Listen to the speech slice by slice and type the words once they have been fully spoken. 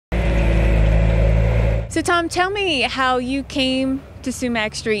So Tom, tell me how you came to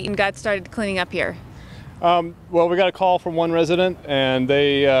Sumac Street and got started cleaning up here. Well, we got a call from one resident, and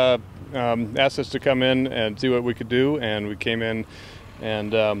they asked us to come in and see what we could do, and we came in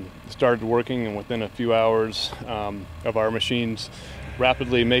and started working, and within a few hours of our machines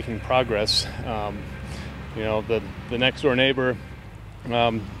rapidly making progress, the next door neighbor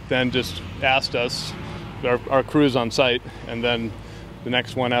then just asked us, our crews on site, and then the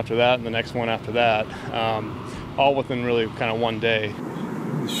next one after that, and the next one after that, all within really kind of one day.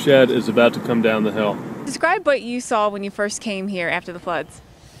 The shed is about to come down the hill. Describe what you saw when you first came here after the floods.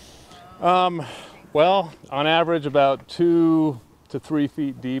 Well, on average about 2 to 3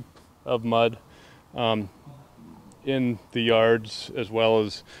 feet deep of mud in the yards, as well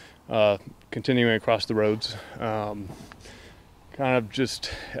as continuing across the roads. Kind of just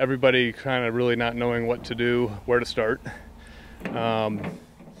everybody kind of really not knowing what to do, where to start. And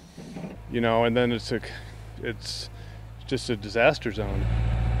then it's just a disaster zone.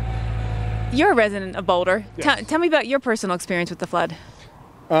 You're a resident of Boulder. Yes. Tell me about your personal experience with the flood.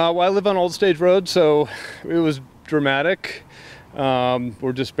 Well, I live on Old Stage Road, so it was dramatic.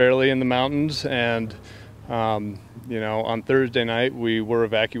 We're just barely in the mountains, and on Thursday night we were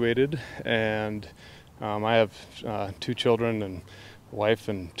evacuated, and I have 2 children and a wife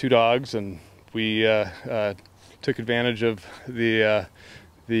and 2 dogs, and we took advantage of the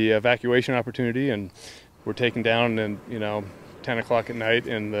evacuation opportunity, and we're taken down and 10 o'clock at night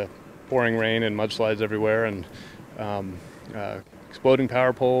in the pouring rain and mudslides everywhere, and exploding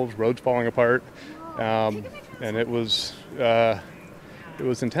power poles, roads falling apart, and it was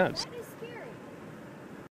intense.